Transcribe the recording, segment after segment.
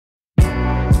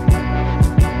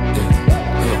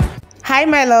Hi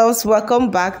my loves,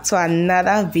 welcome back to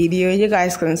another video. You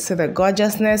guys can see the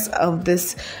gorgeousness of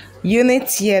this unit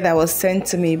here that was sent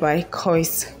to me by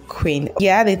Curlsqueen.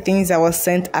 Here are the things that was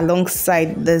sent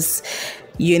alongside this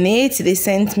unit. They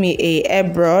sent me a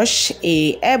airbrush,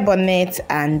 a air bonnet,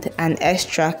 and an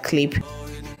extra clip.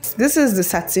 This is the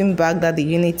satin bag that the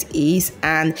unit is,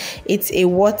 and it's a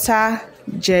water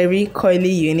jerry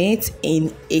coily unit in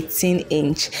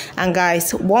 18-inch. And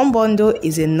guys, one bundle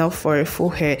is enough for a full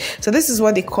hair. So this is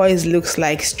what the coils looks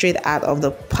like straight out of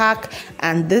the pack,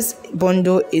 and this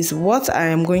bundle is what I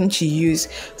am going to use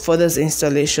for this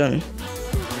installation.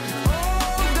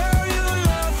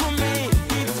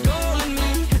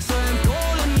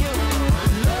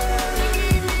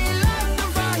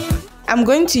 I'm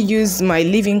going to use my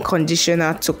leave-in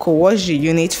conditioner to co-wash the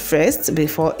unit first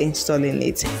before installing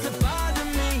it.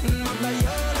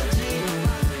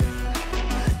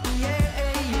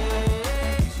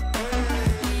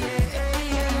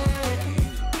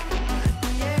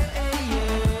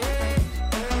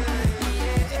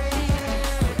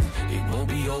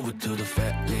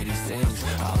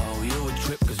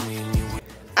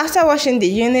 After washing the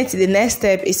unit, the next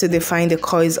step is to define the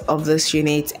coils of this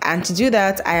unit, and to do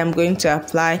that I am going to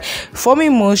apply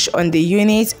foaming mousse on the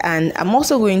unit, and I'm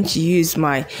also going to use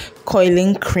my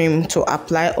coiling cream to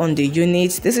apply on the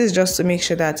unit. This is just to make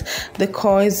sure that the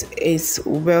coils is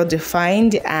well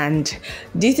defined, and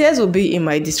details will be in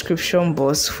my description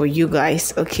box for you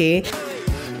guys, okay?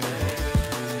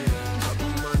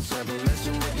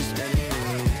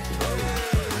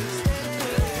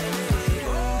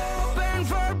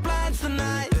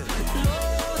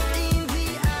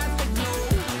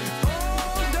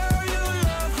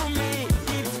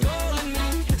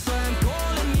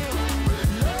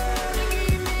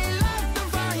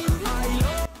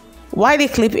 While the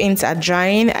clip-ins are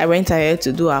drying, I went ahead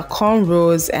to do our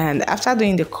cornrows, and after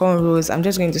doing the cornrows, I'm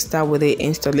just going to start with the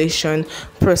installation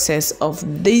process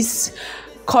of these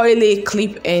coily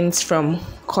clip-ins from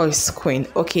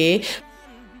Curlsqueen, okay?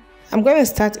 I'm going to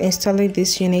start installing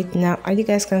this unit now, and you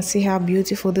guys can see how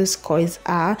beautiful these coils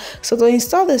are. So to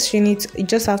install this unit, you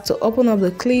just have to open up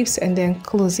the clips and then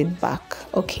close it back,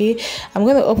 okay? I'm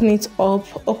going to open it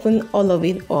up, open all of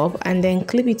it up, and then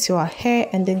clip it to our hair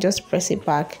and then just press it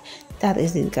back. That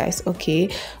is it, guys, okay?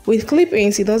 With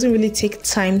clip-ins, it doesn't really take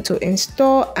time to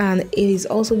install, and it is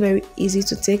also very easy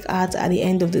to take out at the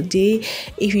end of the day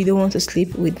if you don't want to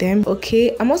sleep with them,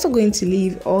 okay? I'm also going to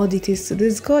leave all details to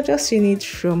this gorgeous unit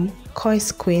from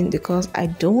Curlsqueen because I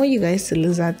don't want you guys to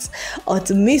lose out or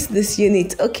to miss this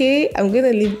unit, okay? I'm going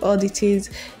to leave all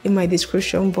details in my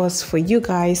description box for you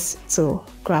guys to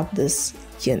grab this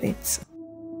unit.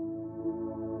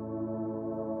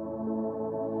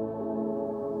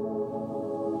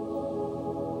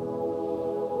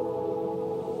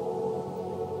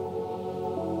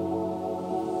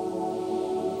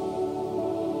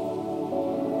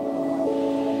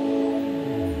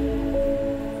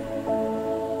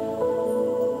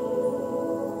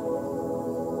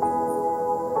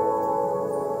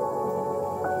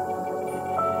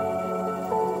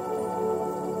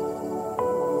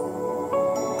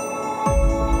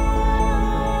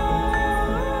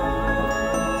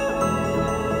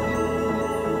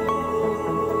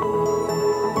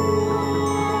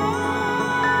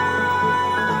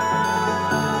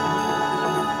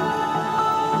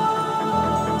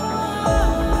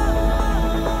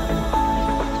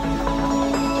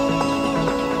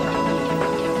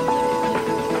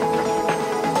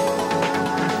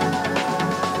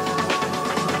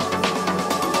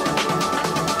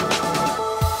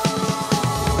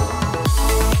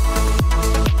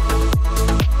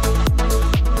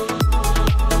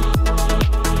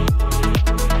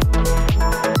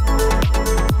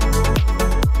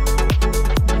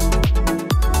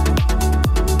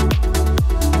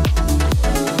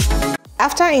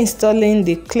 After installing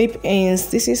the clip-ins,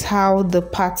 this is how the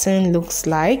pattern looks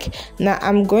like. Now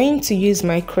I'm going to use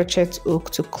my crochet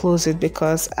hook to close it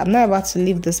because I'm not about to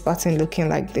leave this pattern looking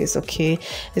like this, okay?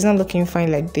 It's not looking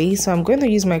fine like this, so I'm going to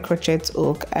use my crochet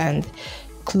hook and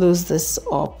close this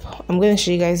up. I'm going to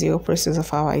show you guys the whole process of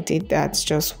how I did that.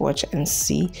 Just watch and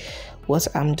see what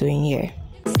I'm doing here.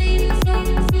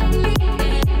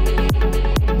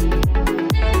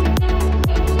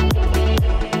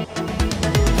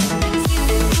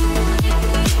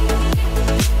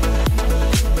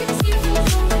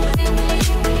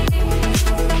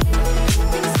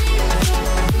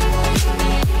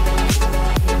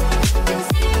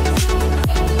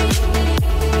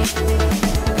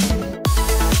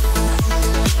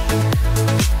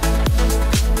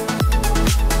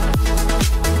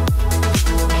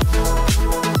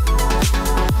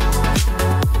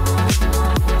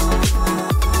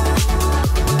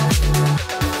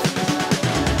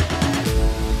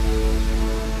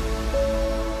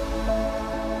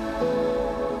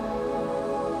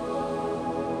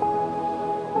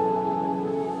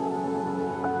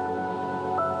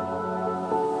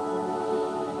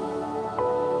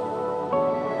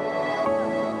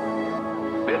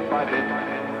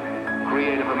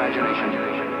 imagination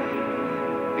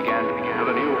began with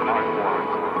a new art form.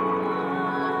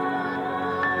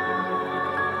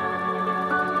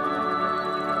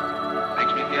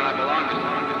 Makes me feel I belong to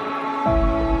something.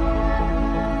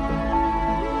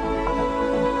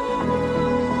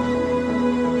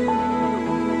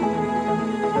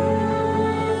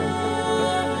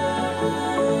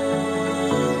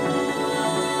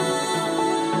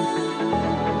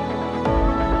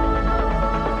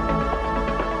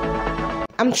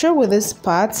 I'm through with this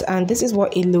part, and this is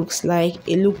what it looks like.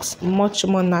 It looks much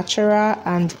more natural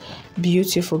and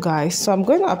beautiful, guys. So I'm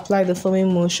going to apply the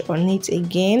foaming mousse on it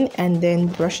again and then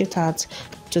brush it out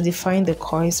to define the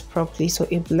coils properly so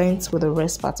it blends with the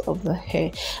rest part of the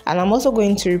hair. And I'm also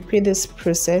going to repeat this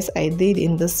process I did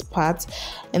in this part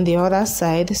and the other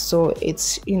side, so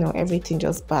it's, you know, everything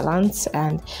just balanced,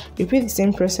 and repeat the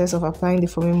same process of applying the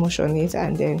foaming mousse on it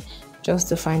and then just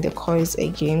define the coils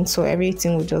again, so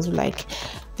everything will just like,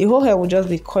 the whole hair will just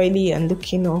be coily and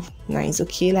looking all nice.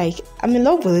 Okay, like I'm in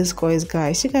love with these coils,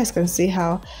 guys. You guys can see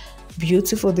how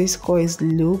beautiful this coils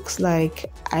looks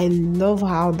like. I love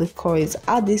how the coils,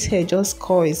 how this hair just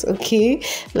coils, okay,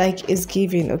 like it's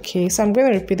giving. Okay, so I'm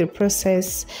going to repeat the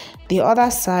process the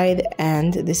other side,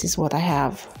 and this is what I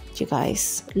have. You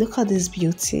guys, look at this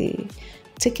beauty.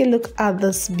 Take a look at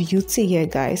this beauty here,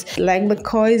 guys. Like the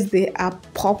coils, they are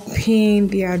popping,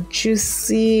 they are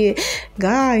juicy,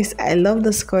 guys. I love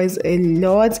this coils a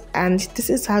lot, and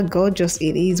this is how gorgeous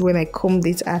it is when I combed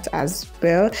it out as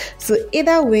well. So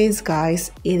either ways, guys,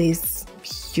 it is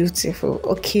beautiful.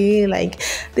 Okay, like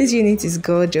this unit is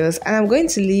gorgeous, and I'm going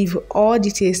to leave all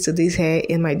details to this hair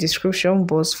in my description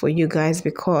box for you guys,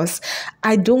 because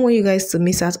I don't want you guys to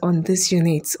miss out on this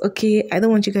unit. Okay, I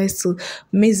don't want you guys to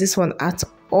miss this one at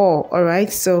all. All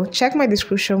right, so check my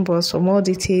description box for more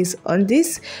details on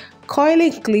this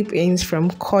coily clip-ins from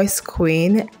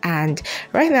Curlsqueen. And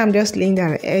right now I'm just laying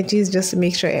down the edges just to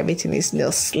make sure everything is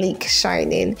still sleek,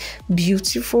 shining,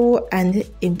 beautiful, and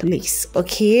in place.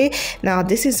 Okay, now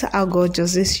this is how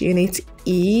gorgeous this unit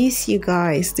is, you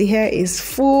guys. The hair is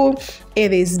full,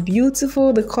 it is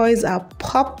beautiful, the coils are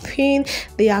popping,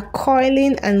 they are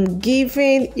coiling and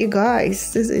giving. You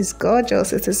guys, this is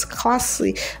gorgeous, it is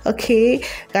classy. Okay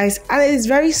guys, and it is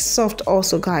very soft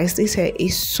also, guys. This hair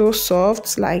is so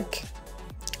soft, like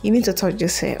you need to touch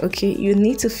this hair. Okay, you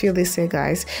need to feel this hair,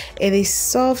 guys. It is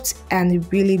soft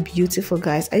and really beautiful,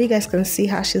 guys. And you guys can see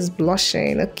how she's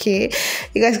blushing. Okay,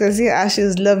 you guys can see how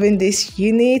she's loving this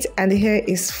unit, and the hair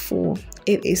is full.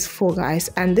 It is full, guys,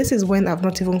 and this is when I've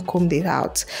not even combed it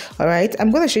out. All right, I'm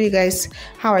going to show you guys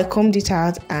how I combed it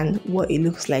out and what it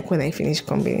looks like when I finish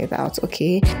combing it out.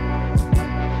 Okay,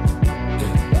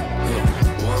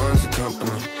 one's a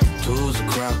company, two's a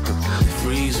crowd,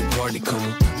 three's a party, come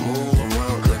move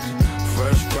around like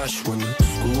fresh brush when the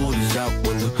school is out,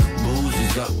 when the booze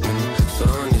is up, when the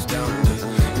sun is down.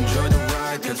 Enjoy the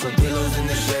ride, get some pillows in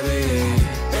the Chevy.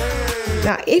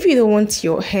 now if you don't want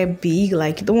your hair big,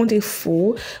 like you don't want it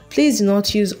full, please do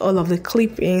not use all of the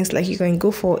clip-ins. Like you can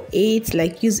go for 8,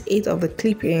 like use 8 of the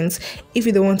clip-ins if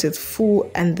you don't want it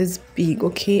full and this big.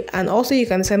 Okay, and also you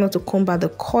can decide not to comb back the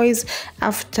coils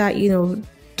after, you know,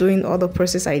 doing all the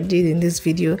process I did in this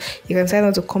video. You can decide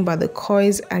not to comb back the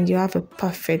coils and you have a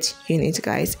perfect unit,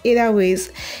 guys. Either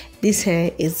ways, this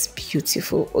hair is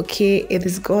beautiful. Okay, it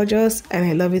is gorgeous and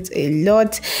I love it a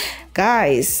lot,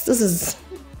 guys. This is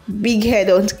big hair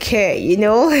don't care, you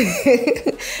know.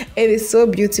 It is so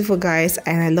beautiful, guys,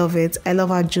 and I love it. I love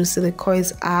how juicy the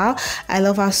coils are. I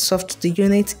love how soft the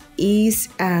unit is,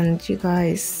 and you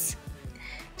guys,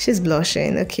 she's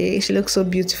blushing. Okay, she looks so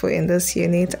beautiful in this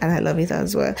unit and I love it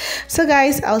as well. So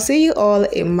guys, I'll see you all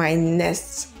in my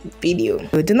next video.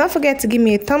 Do not forget to give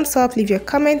me a thumbs up, leave your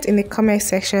comment in the comment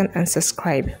section, and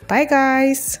subscribe. Bye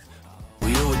guys.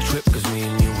 We all trip 'cause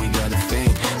we